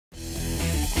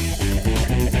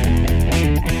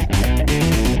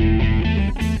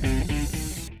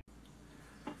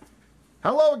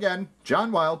Hello again,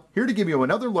 John Wild, here to give you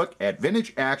another look at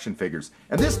vintage action figures.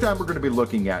 And this time we're going to be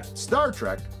looking at Star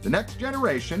Trek: The Next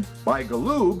Generation by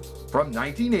Galoob from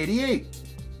 1988.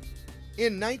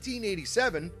 In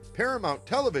 1987, Paramount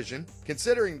Television,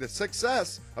 considering the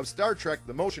success of Star Trek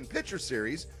the Motion Picture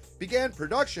Series, began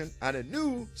production on a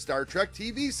new Star Trek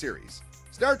TV series,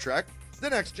 Star Trek: The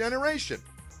Next Generation.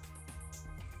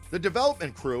 The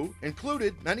development crew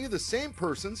included many of the same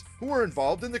persons who were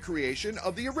involved in the creation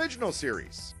of the original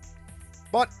series.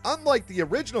 But unlike the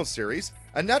original series,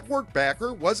 a network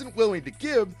backer wasn't willing to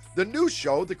give the new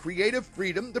show the creative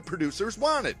freedom the producers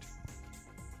wanted.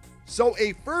 So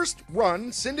a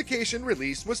first-run syndication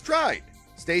release was tried.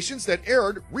 Stations that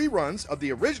aired reruns of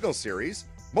the original series,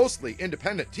 mostly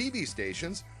independent TV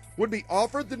stations, would be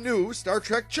offered the new Star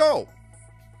Trek show.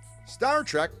 Star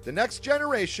Trek: The Next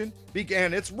Generation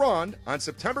began its run on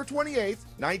September 28,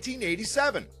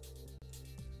 1987.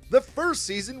 The first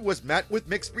season was met with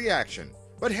mixed reaction,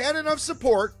 but had enough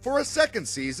support for a second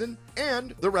season,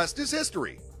 and the rest is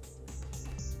history.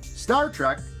 Star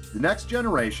Trek: The Next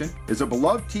Generation is a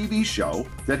beloved TV show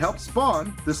that helped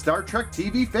spawn the Star Trek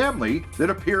TV family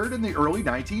that appeared in the early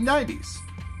 1990s.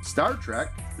 Star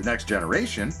Trek: The Next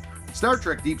Generation, Star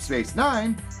Trek Deep Space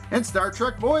Nine, and Star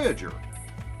Trek Voyager.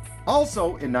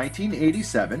 Also in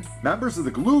 1987, members of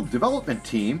the Galoob development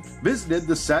team visited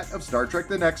the set of Star Trek: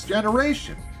 The Next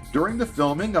Generation during the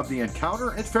filming of the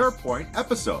Encounter at Fairpoint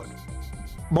episode.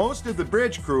 Most of the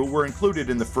bridge crew were included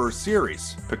in the first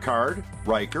series: Picard,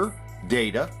 Riker,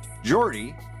 Data,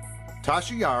 Geordi,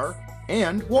 Tasha Yar,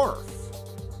 and Worf.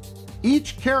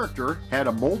 Each character had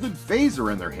a molded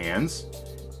phaser in their hands.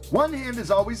 One hand is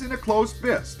always in a closed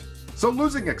fist, so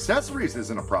losing accessories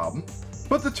isn't a problem.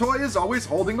 But the toy is always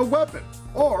holding a weapon,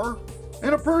 or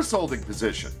in a purse-holding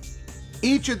position.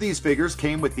 Each of these figures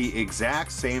came with the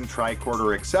exact same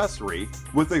tricorder accessory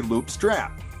with a loop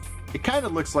strap. It kind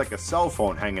of looks like a cell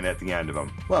phone hanging at the end of them.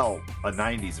 Well, a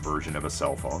 90s version of a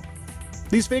cell phone.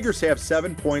 These figures have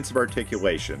 7 points of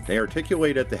articulation. They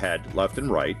articulate at the head, left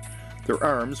and right. Their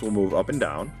arms will move up and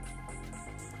down.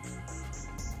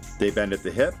 They bend at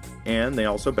the hip, and they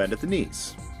also bend at the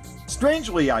knees.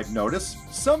 Strangely, I've noticed,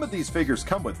 some of these figures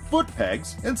come with foot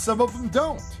pegs and some of them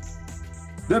don't.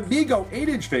 The Mego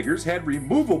 8-inch figures had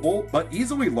removable but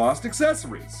easily lost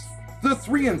accessories. The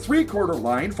 3 3/4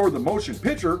 line for the motion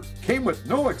picture came with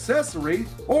no accessory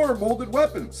or molded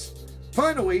weapons.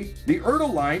 Finally, the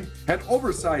Ertl line had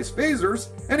oversized phasers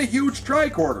and a huge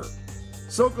tricorder.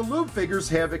 So Galoob figures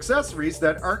have accessories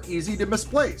that aren't easy to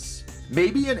misplace,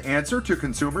 maybe an answer to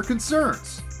consumer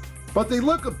concerns. But they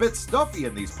look a bit stuffy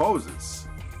in these poses.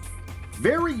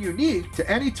 Very unique to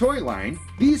any toy line,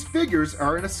 these figures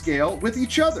are in a scale with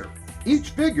each other. Each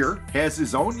figure has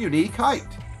his own unique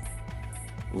height.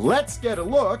 Let's get a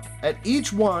look at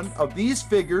each one of these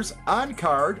figures on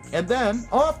card and then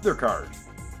off their card.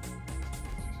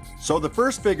 So the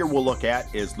first figure we'll look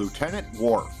at is Lieutenant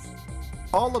Worf.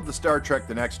 All of the Star Trek: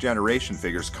 The Next Generation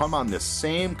figures come on this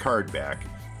same card back.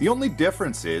 The only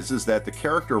difference is that the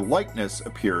character likeness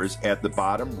appears at the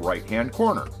bottom right-hand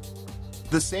corner.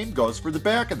 The same goes for the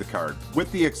back of the card,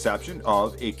 with the exception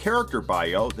of a character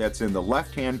bio that's in the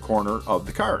left-hand corner of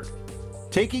the card.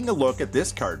 Taking a look at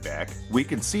this card back, we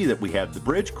can see that we had the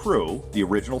bridge crew, the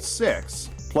original 6,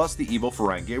 plus the evil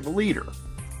Ferengi leader.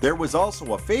 There was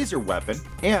also a phaser weapon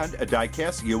and a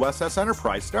die-cast USS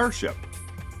Enterprise starship.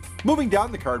 Moving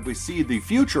down the card, we see the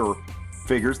future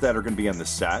figures that are going to be in the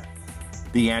set,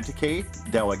 the Anticade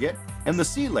delegate, and the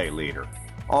Sealay leader.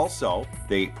 Also,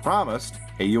 they promised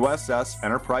a USS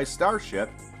Enterprise starship,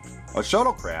 a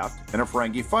shuttlecraft, and a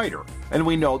Ferengi fighter. And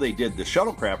we know they did the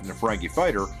shuttlecraft and the Ferengi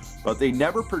fighter, but they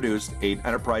never produced an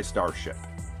Enterprise starship.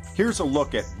 Here's a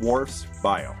look at Worf's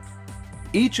bio.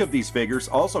 Each of these figures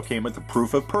also came with a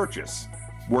proof of purchase,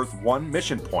 worth 1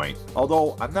 mission point,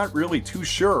 although I'm not really too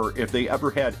sure if they ever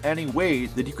had any way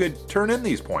that you could turn in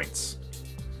these points.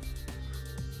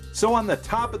 So on the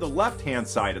top of the left-hand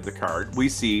side of the card, we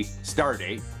see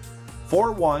Stardate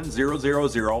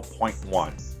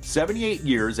 41000.1. 78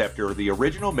 years after the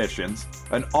original missions,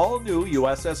 an all-new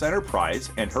USS Enterprise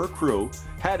and her crew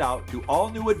head out to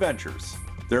all-new adventures.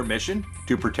 Their mission?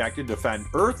 To protect and defend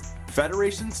Earth,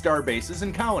 Federation star bases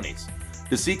and colonies,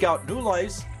 to seek out new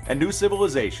lives and new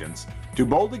civilizations, to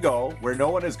boldly go where no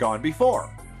one has gone before.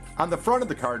 On the front of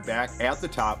the card back, at the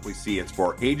top, we see it's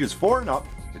for ages 4 and up.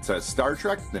 It says Star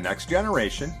Trek: The Next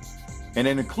Generation, and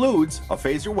it includes a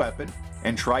phaser weapon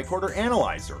and tricorder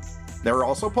analyzer. They're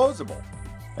also posable.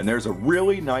 And there's a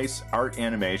really nice art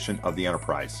animation of the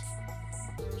Enterprise.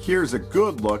 Here's a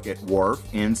good look at Worf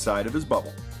inside of his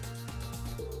bubble.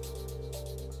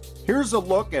 Here's a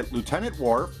look at Lieutenant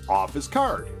Worf off his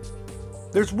card.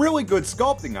 There's really good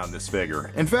sculpting on this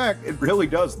figure. In fact, it really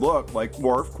does look like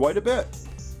Worf quite a bit.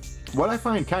 What I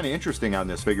find kind of interesting on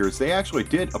this figure is they actually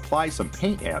did apply some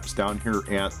paint apps down here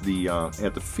at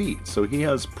the feet. So he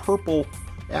has purple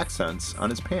accents on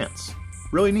his pants.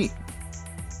 Really neat.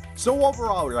 So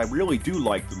overall, I really do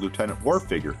like the Lieutenant Worf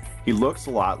figure. He looks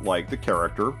a lot like the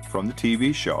character from the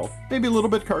TV show. Maybe a little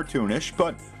bit cartoonish,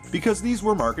 but because these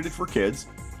were marketed for kids,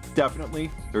 definitely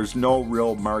there's no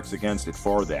real marks against it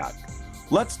for that.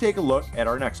 Let's take a look at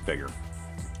our next figure.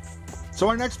 So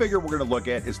our next figure we're going to look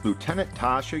at is Lieutenant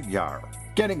Tasha Yar.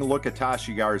 Getting a look at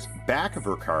Tasha Yar's back of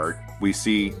her card, we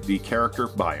see the character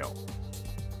bio.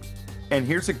 And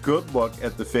here's a good look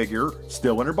at the figure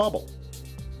still in her bubble.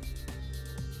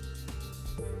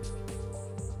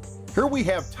 Here we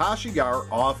have Tasha Yar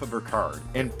off of her card,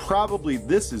 and probably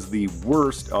this is the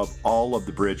worst of all of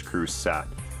the Bridge Crew set.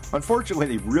 Unfortunately,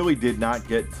 they really did not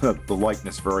get the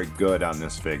likeness very good on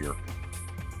this figure.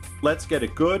 Let's get a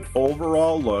good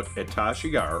overall look at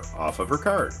Tasha Yar off of her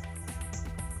card.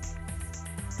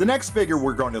 The next figure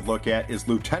we're going to look at is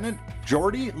Lieutenant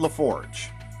Geordi LaForge.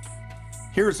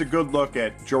 Here's a good look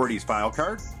at Geordi's file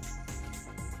card.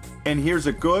 And here's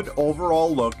a good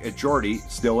overall look at Geordi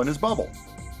still in his bubble.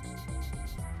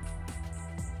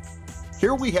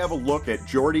 Here we have a look at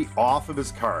Geordi off of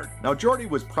his card. Now Geordi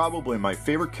was probably my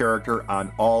favorite character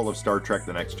on all of Star Trek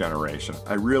The Next Generation.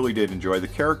 I really did enjoy the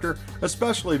character,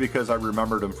 especially because I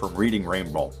remembered him from reading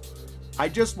Rainbow. I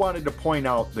just wanted to point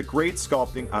out the great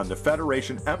sculpting on the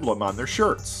Federation emblem on their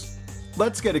shirts.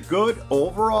 Let's get a good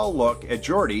overall look at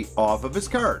Geordi off of his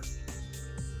card.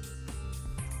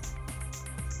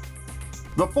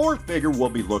 The fourth figure we'll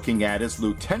be looking at is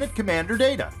Lieutenant Commander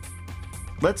Data.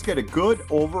 Let's get a good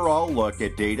overall look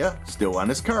at Data still on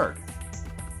his card.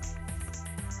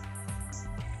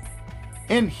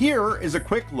 And here is a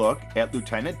quick look at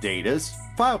Lieutenant Data's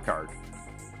file card.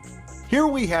 Here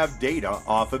we have Data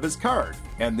off of his card,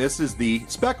 and this is the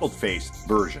speckled-faced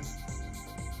version.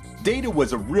 Data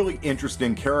was a really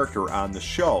interesting character on the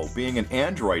show. Being an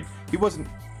android, he wasn't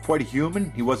quite a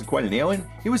human, he wasn't quite an alien,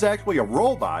 he was actually a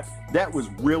robot. That was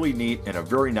really neat and a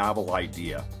very novel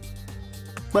idea.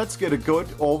 Let's get a good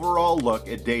overall look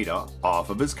at Data off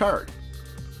of his card.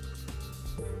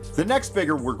 The next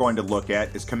figure we're going to look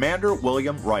at is Commander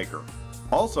William Riker,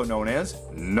 also known as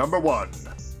Number 1.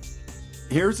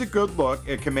 Here's a good look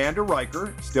at Commander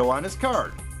Riker still on his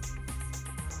card.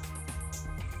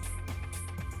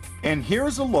 And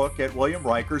here's a look at William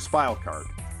Riker's file card.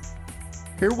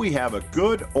 Here we have a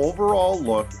good overall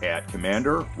look at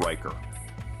Commander Riker.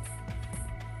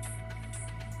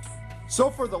 So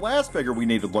for the last figure we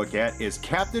need to look at is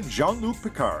Captain Jean-Luc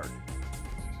Picard.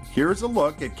 Here's a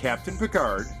look at Captain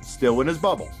Picard, still in his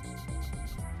bubble.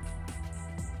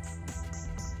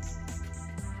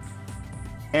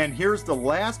 And here's the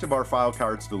last of our file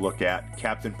cards to look at,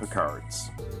 Captain Picard's.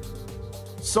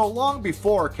 So long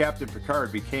before Captain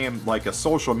Picard became like a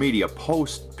social media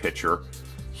post picture,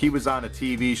 he was on a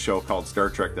TV show called Star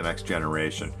Trek The Next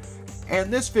Generation.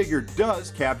 And this figure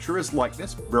does capture his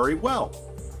likeness very well.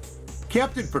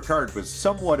 Captain Picard was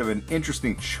somewhat of an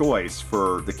interesting choice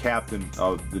for the captain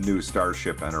of the new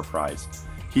Starship Enterprise.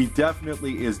 He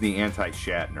definitely is the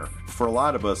anti-Shatner. For a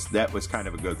lot of us, that was kind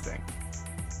of a good thing.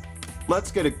 Let's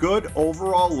get a good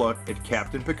overall look at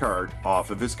Captain Picard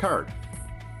off of his card.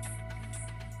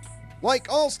 Like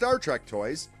all Star Trek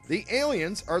toys, the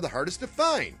aliens are the hardest to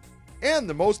find, and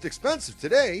the most expensive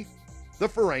today, the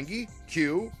Ferengi,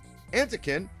 Q,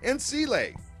 Antikin, and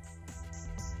Seeley.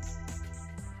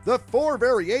 The 4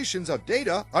 variations of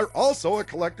Data are also a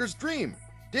collector's dream.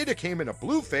 Data came in a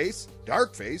blue face,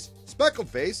 dark face, speckled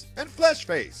face, and flesh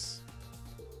face.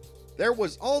 There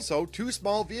was also 2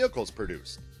 small vehicles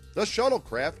produced, the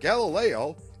shuttlecraft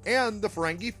Galileo and the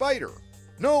Ferengi fighter.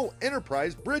 No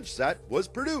Enterprise bridge set was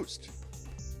produced.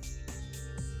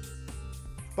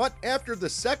 But after the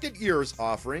second year's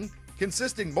offering,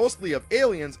 consisting mostly of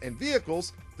aliens and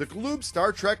vehicles, the Galoob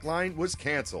Star Trek line was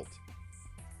cancelled.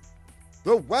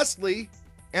 The Wesley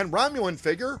and Romulan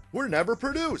figure were never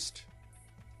produced.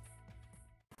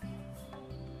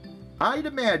 I'd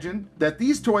imagine that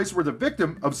these toys were the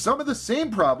victim of some of the same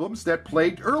problems that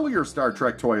plagued earlier Star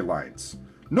Trek toy lines.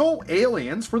 No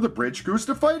aliens for the bridge crews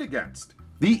to fight against.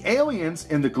 The aliens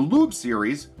in the Galoob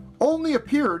series only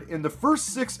appeared in the first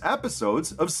 6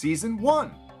 episodes of Season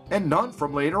 1, and none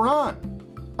from later on.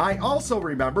 I also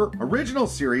remember original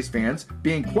series fans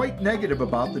being quite negative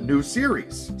about the new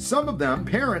series. Some of them,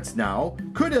 parents now,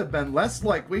 could have been less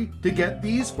likely to get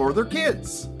these for their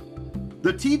kids.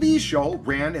 The TV show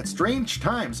ran at strange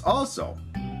times also.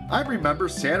 I remember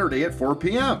Saturday at 4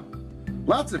 p.m.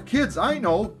 Lots of kids I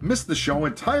know missed the show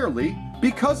entirely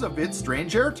because of its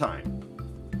strange airtime.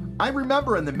 I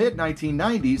remember in the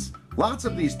mid-1990s, lots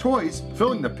of these toys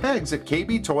filling the pegs at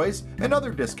KB Toys and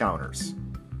other discounters.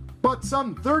 But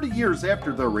some 30 years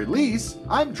after their release,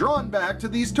 I'm drawn back to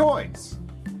these toys.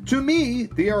 To me,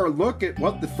 they are a look at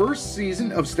what the first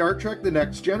season of Star Trek The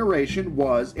Next Generation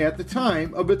was at the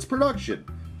time of its production,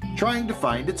 trying to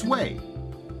find its way.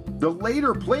 The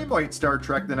later Playmobil Star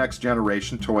Trek The Next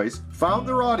Generation toys found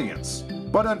their audience,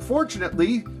 but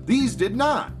unfortunately, these did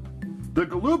not. The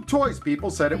Galoob Toys people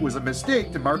said it was a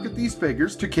mistake to market these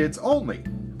figures to kids only.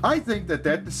 I think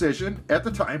that decision at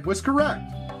the time was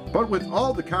correct. But with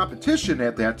all the competition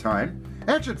at that time,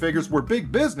 action figures were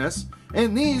big business,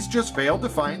 and these just failed to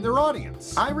find their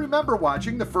audience. I remember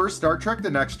watching the first Star Trek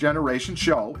The Next Generation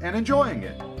show and enjoying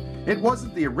it. It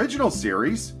wasn't the original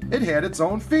series, it had its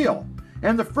own feel,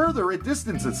 and the further it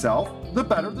distanced itself, the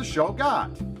better the show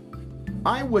got.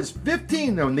 I was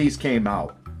 15 when these came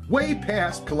out, way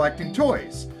past collecting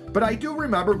toys, but I do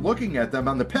remember looking at them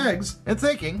on the pegs and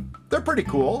thinking, they're pretty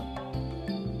cool.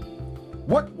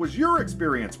 What was your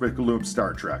experience with Galoob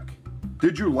Star Trek?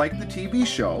 Did you like the TV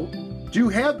show? Do you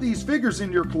have these figures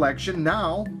in your collection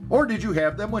now, or did you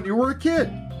have them when you were a kid?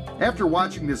 After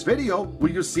watching this video,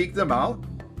 will you seek them out?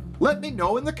 Let me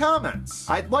know in the comments.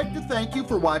 I'd like to thank you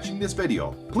for watching this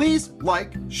video. Please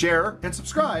like, share, and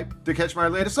subscribe to catch my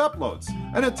latest uploads.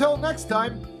 And until next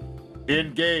time,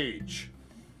 engage.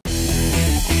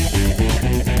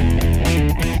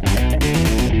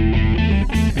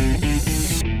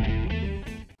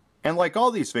 And like all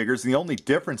these figures, the only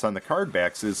difference on the card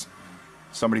backs is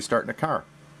somebody starting a car.